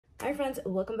Hi friends,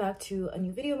 welcome back to a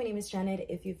new video. My name is Janet.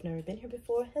 If you've never been here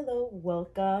before, hello,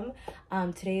 welcome.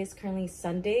 Today is currently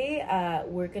Sunday.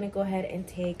 We're gonna go ahead and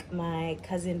take my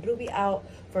cousin Ruby out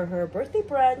for her birthday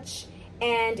brunch.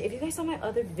 And if you guys saw my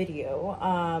other video,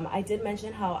 I did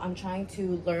mention how I'm trying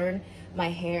to learn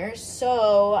my hair.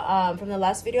 So from the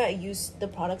last video, I used the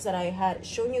products that I had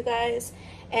shown you guys,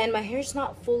 and my hair is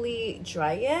not fully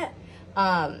dry yet.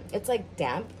 It's like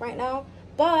damp right now,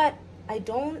 but I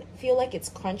don't feel like it's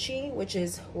crunchy, which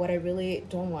is what I really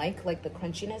don't like the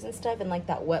crunchiness and stuff and like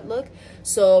that wet look.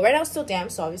 So right now it's still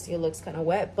damp, so obviously it looks kind of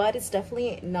wet, but it's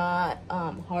definitely not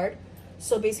hard.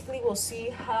 So basically we'll see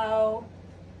how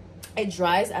it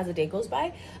dries as the day goes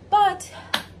by, but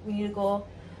we need to go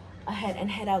ahead and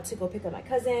head out to go pick up my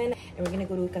cousin, and we're gonna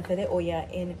go to Café de Olla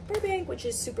in Burbank, which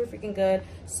is super freaking good.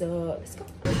 So let's go.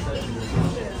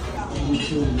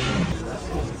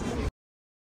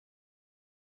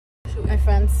 My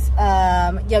friends,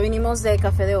 ya vinimos de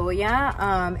Café de Olla,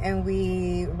 and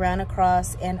we ran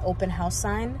across an open house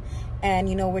sign, and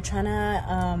you know, we're trying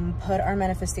to put our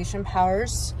manifestation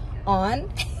powers on.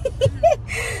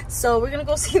 So we're gonna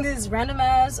go see this random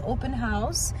ass open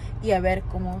house y a ver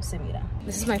cómo se mira.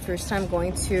 This is my first time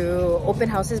going to open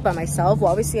houses by myself.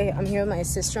 Well, obviously I'm here with my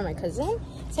sister and my cousin.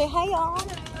 Say hi, y'all.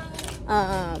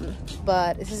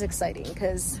 But this is exciting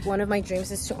because one of my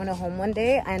dreams is to own a home one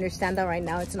day. I understand that right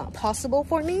now it's not possible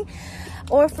for me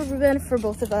or for Ruben, for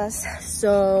both of us.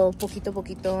 So poquito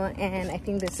poquito, and I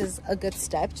think this is a good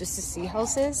step just to see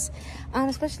houses,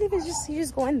 especially if it's just you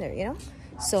just go in there, you know.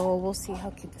 So we'll see how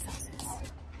cute this house is.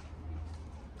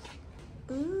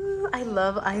 Ooh, I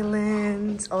love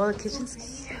islands. Oh, the kitchen's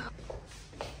cute.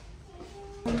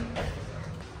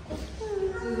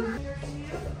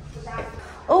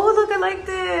 Oh, look, I like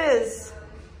this.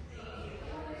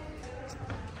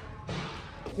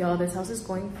 Y'all, this house is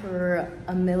going for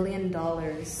 $1 million.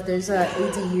 There's a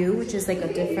ADU, which is like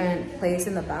a different place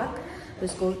in the back.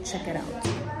 Let's go check it out.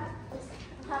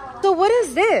 So what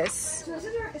is this? So this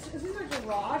is our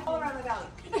garage all around the valley.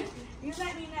 You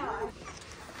let me know.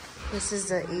 This is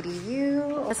the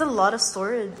ADU. That's a lot of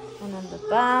storage. And then the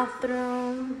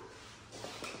bathroom.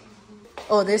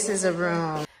 Oh, this is a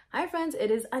room. Hi friends, it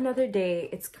is another day.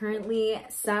 It's currently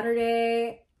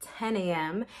Saturday, 10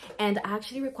 a.m. and I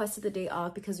actually requested the day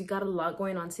off because we got a lot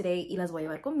going on today. Y las voy a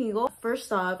llevar conmigo.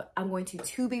 First off, I'm going to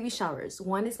 2 baby showers.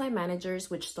 One is my manager's,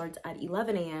 which starts at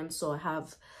 11 a.m. So I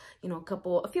have, you know,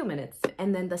 a few minutes.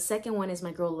 And then the second one is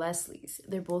my girl Leslie's.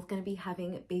 They're both gonna be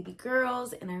having baby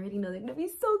girls, and I already know they're gonna be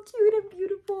so cute and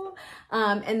beautiful.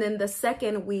 And then the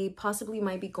second, we possibly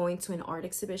might be going to an art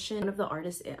exhibition. One of the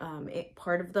artists,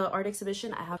 part of the art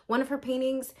exhibition, I have one of her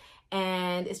paintings,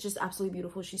 and it's just absolutely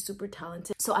beautiful. She's super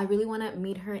talented. So I really wanna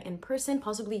meet her in person,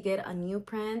 possibly get a new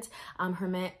print.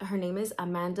 Her name is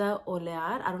Amanda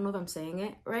Olear. I don't know if I'm saying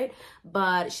it right,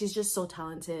 but she's just so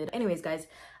talented. Anyways, guys,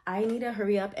 I need to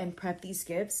hurry up and prep these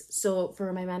gifts. So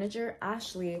for my manager,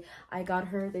 Ashley, I got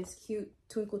her this cute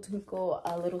twinkle twinkle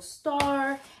little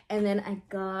star. And then I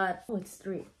got, oh, it's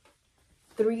three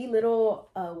little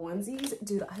onesies.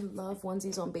 Dude, I love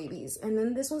onesies on babies. And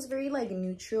then this one's very like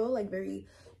neutral, like very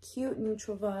cute,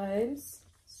 neutral vibes.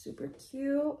 Super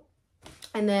cute.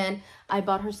 And then I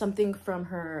bought her something from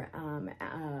her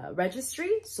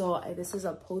registry. So this is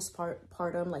a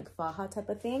postpartum like faja type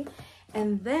of thing.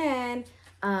 And then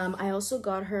I also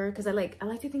got her, because I like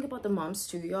to think about the moms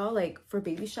too, y'all. Like for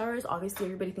baby showers, obviously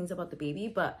everybody thinks about the baby,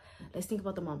 but let's think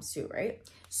about the moms too, right?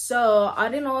 So I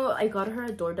didn't know, I got her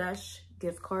a DoorDash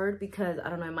gift card because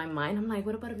I don't know, in my mind I'm like,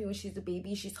 what about when she's a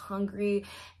baby, she's hungry,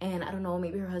 and I don't know,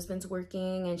 maybe her husband's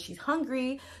working and she's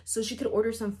hungry, so she could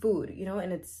order some food, you know,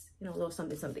 and it's, you know, a little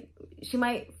something. She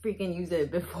might freaking use it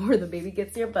before the baby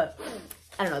gets here, but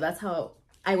I don't know, that's how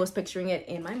I was picturing it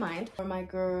in my mind. For my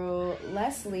girl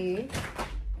Leslie,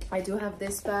 I do have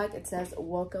this bag. It says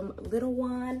welcome little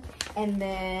one. And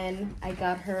then I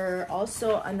got her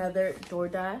also another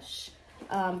DoorDash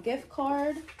gift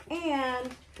card,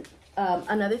 and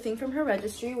another thing from her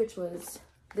registry, which was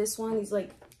this one. These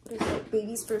like, what is it?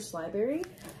 Baby's First Library.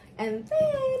 And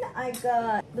then I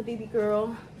got the baby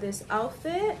girl this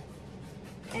outfit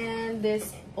and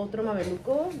this otro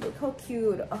mameluco. Look how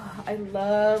cute. Oh, I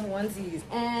love onesies.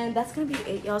 And that's gonna be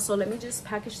it, y'all. So let me just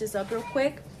package this up real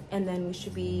quick, and then we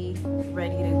should be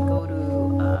ready to go to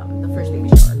the first baby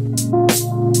shower.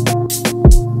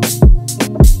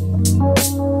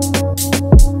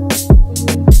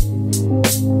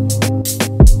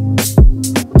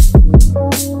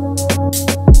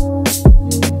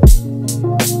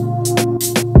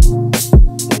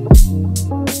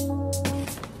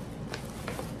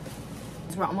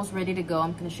 So we're almost ready to go.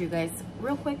 I'm gonna show you guys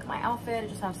real quick my outfit. I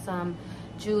just have some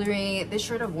jewelry. This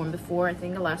shirt I've worn before. I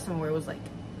think the last time I wore it was like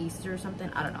Easter or something.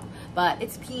 I don't know. But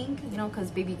it's pink, you know,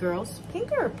 because baby girls.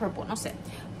 Pink or purple, no sé.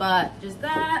 But just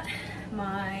that.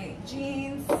 My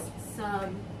jeans,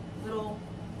 some little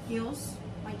heels,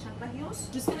 my chapa heels.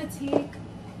 Just gonna take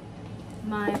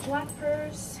my black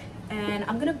purse, and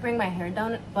I'm gonna bring my hair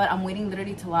down, but I'm waiting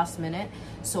literally to last minute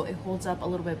so it holds up a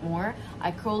little bit more.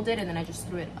 I curled it and then I just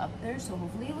threw it up there, so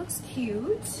hopefully it looks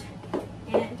cute.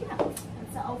 And yeah, that's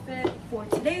the outfit for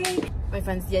today. My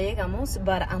friends, ya llegamos,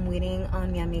 but I'm waiting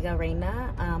on mi amiga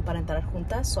Reina para entrar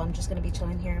juntas, so I'm just gonna be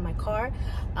chilling here in my car.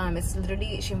 It's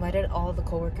literally, she invited all the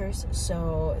co-workers,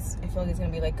 so I feel like it's gonna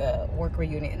be like a work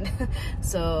reunion.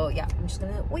 So yeah, I'm just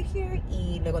gonna wait here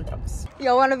y luego entramos.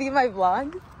 Y'all wanna be my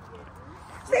vlog?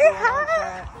 Say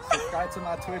hi! Subscribe to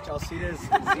my Twitch, I'll see this.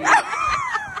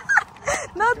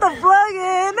 Not the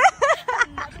vlogging!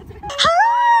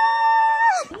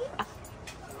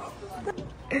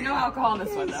 No alcohol in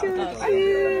this one, though.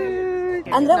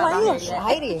 Andrea, why are you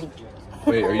hiding?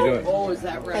 Wait, are you doing? Oh, is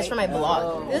that right? That's for my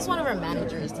blog. This is one of our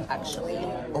managers, actually.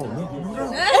 Oh no.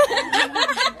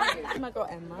 My girl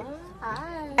Emma.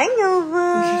 Hi. Hi,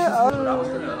 Nova.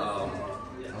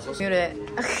 Mute it.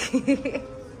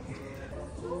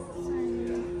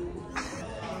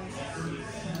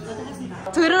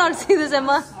 Tú eres Narciso,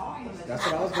 Emma. That's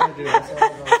what I was gonna do. That's what I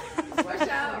was gonna do. Watch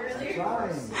out, really?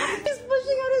 He's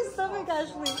pushing out his stomach,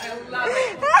 Ashley. I love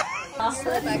it. I'll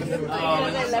slip back to the Hi.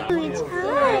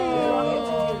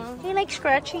 You like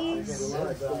scratchies?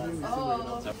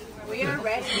 Oh, we are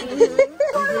ready.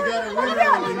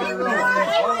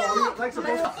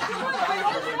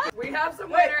 We have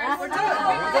some winners. We're doing it.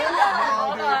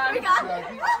 Hold on. We got it.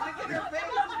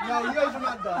 No, you guys are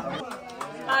not done.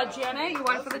 Janet, you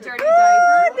won for the dirty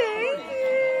diaper. Thank you.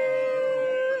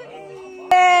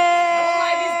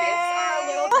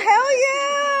 Oh, hell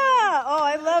yeah! Oh,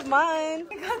 I love mine.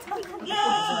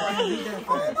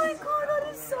 Oh my god, that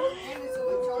is so cute.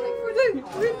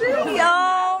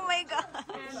 Oh my god.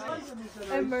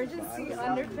 Emergency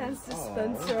underpants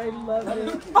dispenser. I love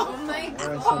it. Oh my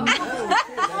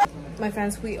god. My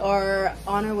friends, we are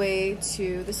on our way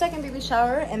to the second baby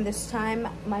shower, and this time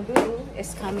my boo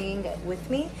is coming with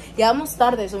me. Ya vamos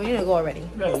tarde, so we need to go already.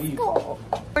 Let's go.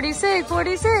 46,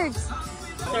 46.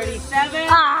 37.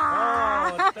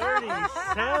 Ah.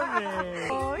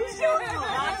 Oh, 37.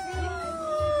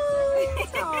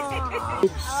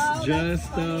 It's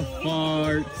just a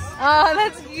fart. Oh,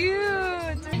 that's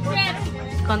cute.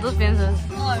 ¿Cuántos piensas?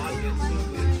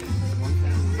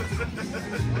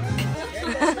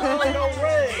 No way!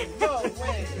 No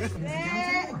way!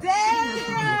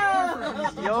 Damn!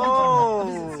 Yo!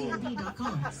 To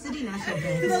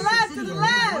the left, to the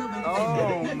left!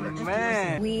 Oh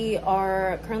man! We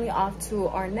are currently off to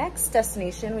our next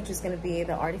destination, which is going to be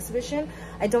the art exhibition.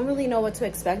 I don't really know what to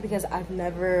expect because I've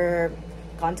never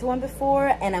gone to one before,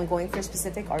 and I'm going for a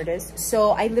specific artist.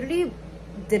 So I literally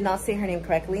did not say her name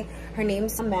correctly. Her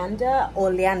name's Amanda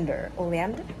Oleander.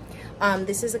 Oleander?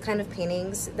 This is the kind of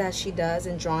paintings that she does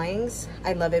and drawings.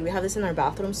 I love it. We have this in our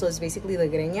bathroom, so it's basically the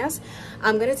greñas.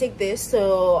 I'm gonna take this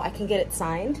so I can get it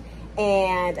signed,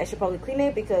 and I should probably clean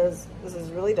it because this is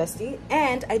really dusty.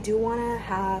 And I do want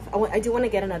to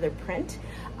get another print.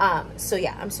 So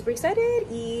yeah, I'm super excited.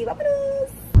 Y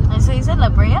vámonos. ¿Eso dice La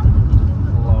Brea?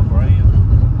 La Brea.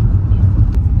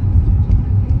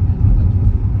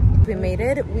 We made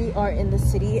it. We are in the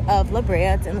city of La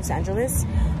Brea. It's in Los Angeles.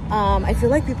 I feel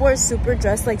like people are super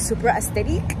dressed, like super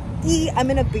aesthetic.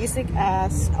 I'm in a basic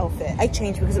ass outfit. I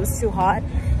changed because it was too hot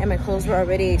and my clothes were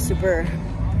already super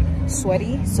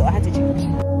sweaty, so I had to change.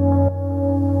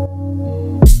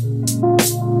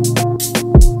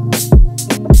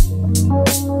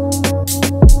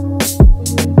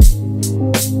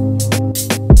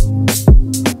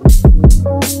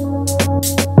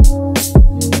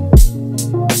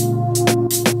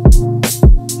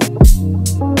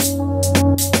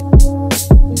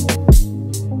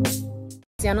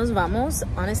 Ya nos vamos.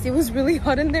 Honestly, it was really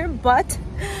hot in there, but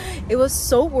it was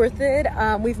so worth it.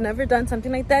 We've never done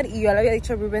something like that. Y yo le había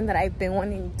dicho a Ruben that I've been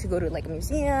wanting to go to like a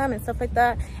museum and stuff like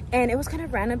that, and it was kind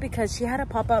of random because she had a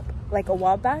pop-up like a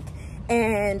while back,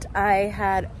 and I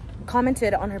had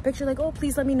commented on her picture like, oh,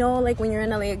 please let me know like when you're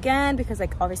in LA again, because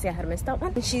like obviously I had missed that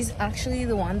one. And she's actually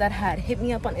the one that had hit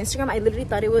me up on Instagram. I literally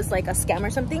thought it was like a scam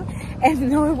or something, and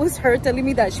no, it was her telling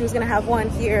me that she was gonna have one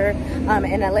here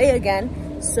in LA again.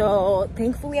 So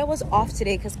thankfully I was off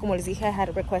today because como les dije, I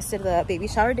had requested the baby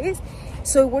shower days,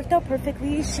 so it worked out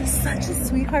perfectly. She's such a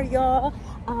sweetheart, y'all,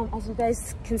 as you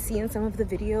guys can see in some of the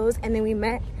videos. And then we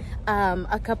met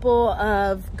a couple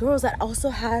of girls that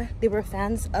also they were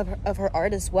fans of her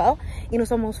art as well. You know,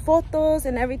 somos fotos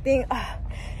and everything.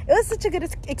 It was such a good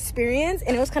experience,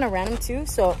 and it was kind of random too,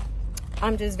 so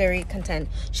I'm just very content.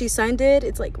 She signed it.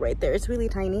 It's like right there. It's really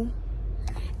tiny,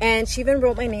 and she even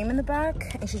wrote my name in the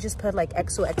back, and she just put like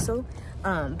XOXO.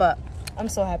 But I'm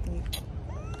so happy.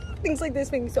 Things like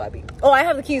this make me so happy. Oh, I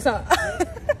have the keys, huh?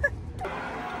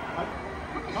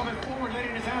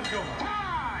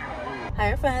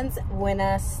 Hi friends,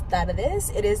 buenas tardes.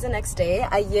 It is the next day.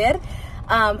 Ayer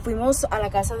fuimos a la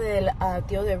casa del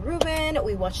tío de Ruben.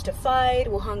 We watched a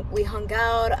fight. We hung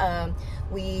out.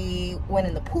 We went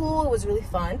in the pool. It was really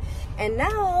fun. And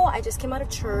now I just came out of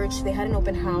church. They had an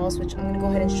open house, which I'm gonna go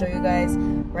ahead and show you guys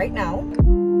right now.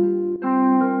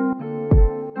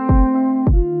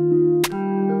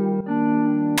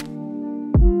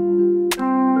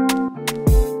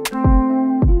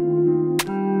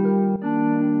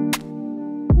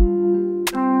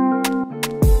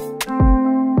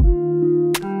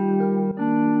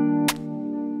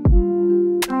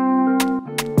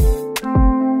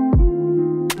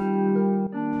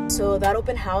 So that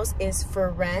open house is for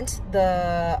rent.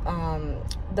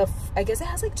 I guess it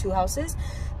has like 2 houses.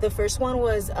 The first one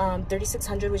was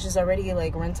 $3,600, which is already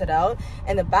like rented out,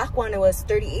 and the back one, it was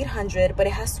 $3,800, but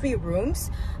it has 3 rooms.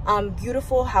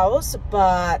 Beautiful house,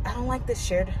 but I don't like the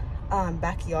shared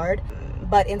backyard.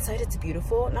 But inside it's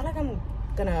beautiful. Not like I'm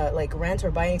gonna like rent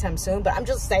or buy anytime soon, but I'm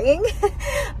just saying.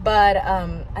 But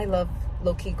I love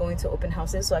low-key going to open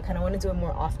houses, so I kind of want to do it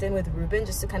more often with Ruben,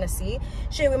 just to kind of see.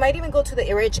 Shit, we might even go to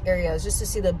the rich areas just to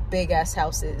see the big ass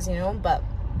houses, you know. But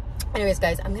anyways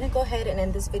guys, I'm gonna go ahead and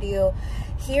end this video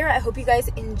here. I hope you guys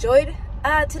enjoyed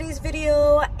today's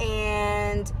video,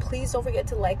 and please don't forget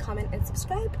to like, comment, and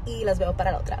subscribe, y las veo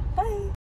para la otra. Bye.